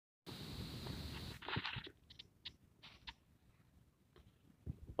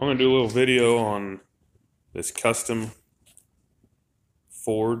I'm going to do a little video on this custom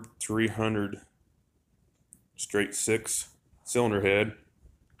Ford 300 straight 6 cylinder head.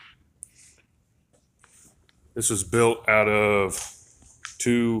 This was built out of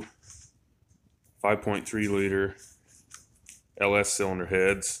two 5.3 liter LS cylinder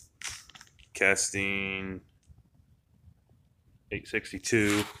heads, casting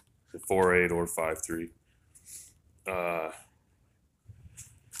 862, 4.8 or 5.3.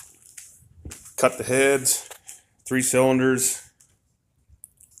 Cut the heads, 3 cylinders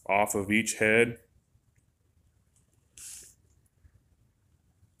off of each head.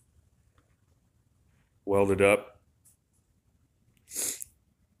 Welded up.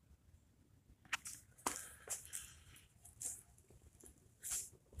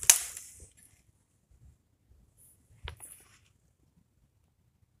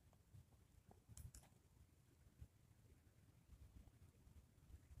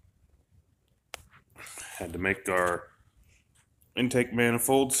 Had to make our intake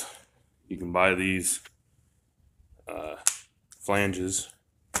manifolds. You can buy these flanges,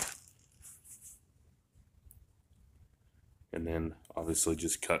 and then obviously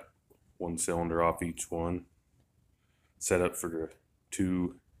just cut one cylinder off each one. Set up for the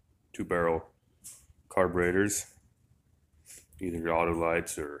two barrel carburetors, either auto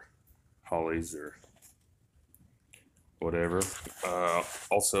lights or Hollies or whatever.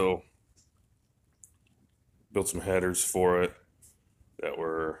 Also built some headers for it that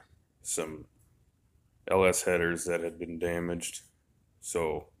were some LS headers that had been damaged,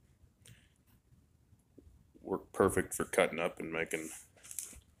 so worked perfect for cutting up and making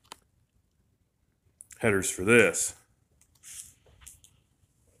headers for this.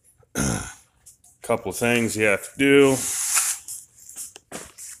 Couple of things you have to do.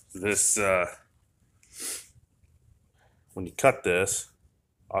 This when you cut this,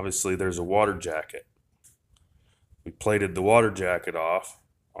 obviously there's a water jacket. We plated the water jacket off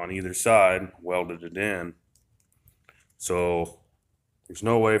on either side, welded it in, so there's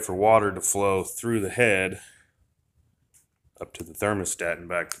no way for water to flow through the head up to the thermostat and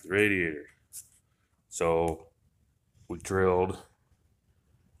back to the radiator. So we drilled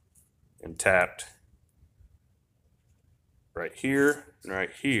and tapped right here and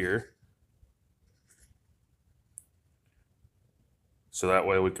right here, so that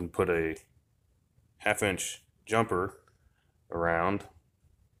way we can put a 1/2 inch jumper around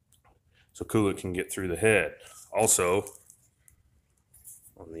so coolant can get through the head. Also,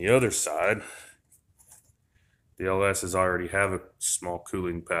 on the other side, the LS's already have a small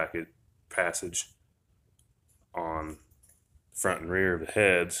cooling passage on the front and rear of the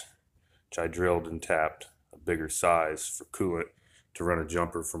heads, which I drilled and tapped a bigger size for coolant to run a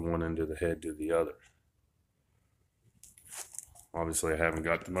jumper from one end of the head to the other. Obviously, I haven't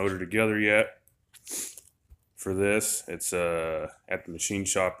got the motor together yet for this. It's at the machine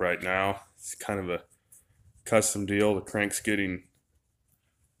shop right now. It's kind of a custom deal. The crank's getting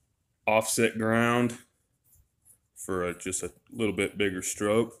offset ground for just a little bit bigger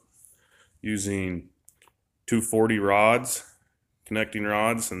stroke, using 240 rods, connecting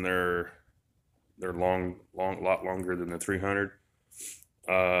rods, and they're long, lot longer than the 300.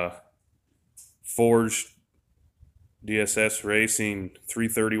 Forged DSS Racing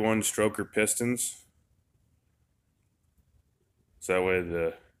 331 stroker pistons, so that way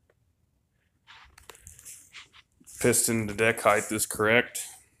the piston to deck height is correct.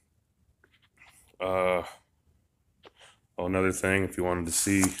 Another thing, if you wanted to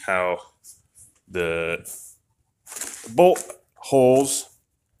see how the bolt holes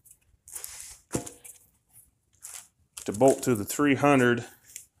to bolt to the 300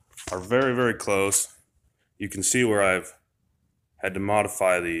 are very, very close. You can see where I've had to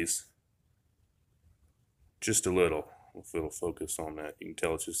modify these just a little. If it'll focus on that, you can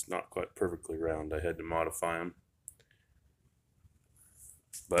tell it's just not quite perfectly round. I had to modify them,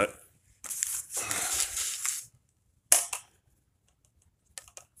 but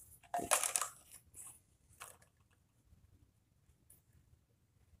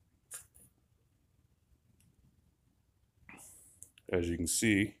as you can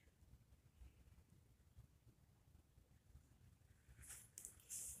see,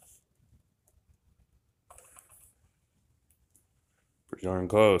 pretty darn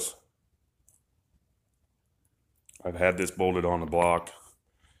close. I've had this bolted on the block.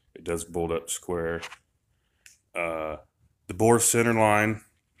 It does bolt up square. The bore center line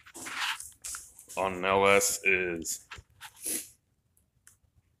on an LS is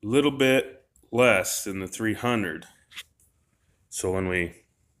a little bit less than the 300. So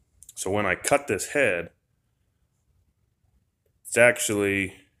when I cut this head, it's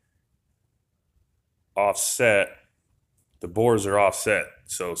actually offset. The bores are offset.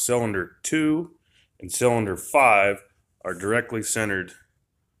 So cylinder 2 and cylinder 5 are directly centered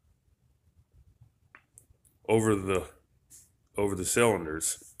over the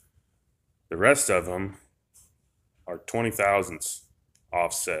cylinders. The rest of them are 20 thousandths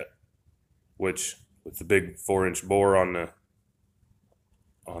offset, which with the big 4-inch bore on the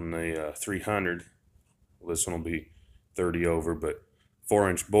 300, well, this one will be 30 over, but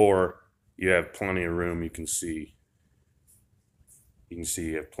 4-inch bore, you have plenty of room. You can see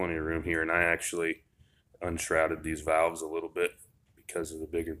you have plenty of room here, and I actually unshrouded these valves a little bit because of the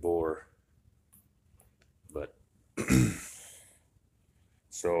bigger bore. But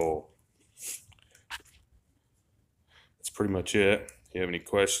so that's pretty much it. If you have any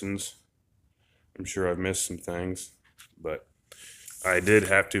questions, I'm sure I've missed some things, but I did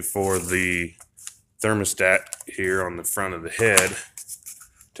have to, for the thermostat here on the front of the head,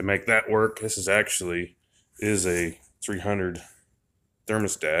 to make that work. This is actually a 300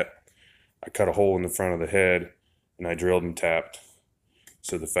 thermostat. I cut a hole in the front of the head and I drilled and tapped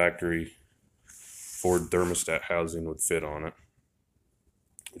so the factory Ford thermostat housing would fit on it,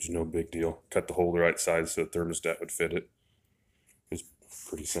 which is no big deal. Cut the hole the right size so the thermostat would fit it. It's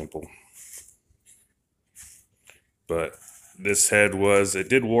pretty simple. But this head it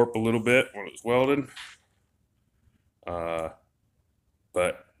did warp a little bit when it was welded,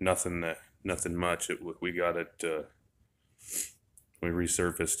 but nothing much. We got it. We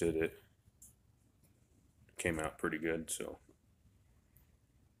resurfaced it. It came out pretty good. So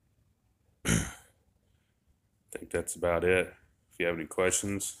I think that's about it. If you have any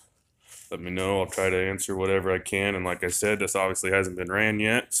questions, let me know. I'll try to answer whatever I can. And like I said, this obviously hasn't been ran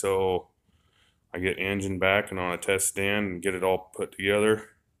yet, so I get engine back and on a test stand and get it all put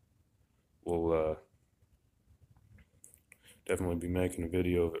together, we'll definitely be making a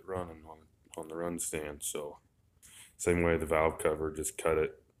video of it running on the run stand. So same way the valve cover, just cut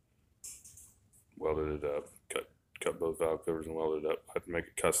it, welded it up, cut both valve covers and welded it up. I have to make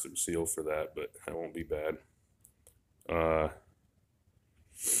a custom seal for that, but that won't be bad.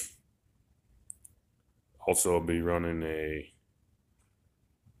 Also, I'll be running a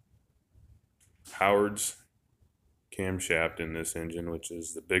Howard's camshaft in this engine, which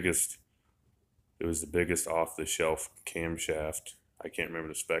is the biggest. It was the biggest off-the-shelf camshaft. I can't remember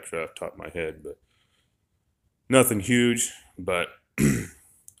the specs right off the top of my head, but nothing huge, but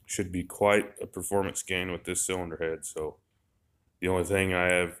should be quite a performance gain with this cylinder head. So the only thing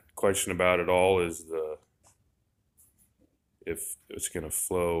I have question about at all is if it's going to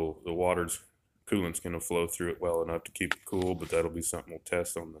flow, coolant's going to flow through it well enough to keep it cool, but that'll be something we'll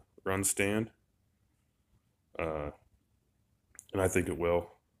test on the run stand. And I think it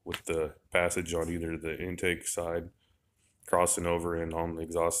will, with the passage on either the intake side crossing over, and on the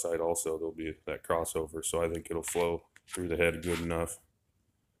exhaust side also there'll be that crossover. So I think it'll flow through the head good enough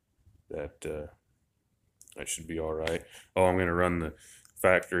that that should be all right. Oh, I'm going to run the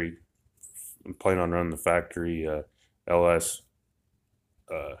factory. I'm planning on running the factory LS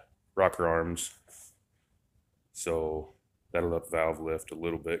rocker arms, so that'll up valve lift a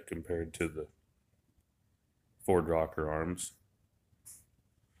little bit compared to the Ford rocker arms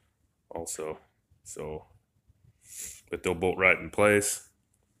also. So, but they'll bolt right in place,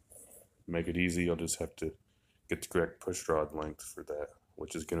 make it easy. I'll just have to get the correct push rod length for that,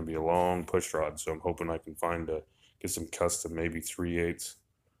 which is going to be a long push rod. So I'm hoping I can get some custom, maybe 3/8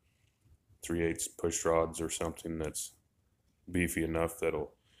 push rods or something that's beefy enough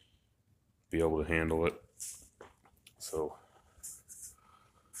that'll be able to handle it. So,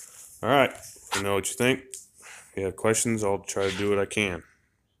 all right, let me know what you think. If you have questions, I'll try to do what I can.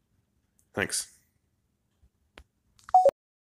 Thanks.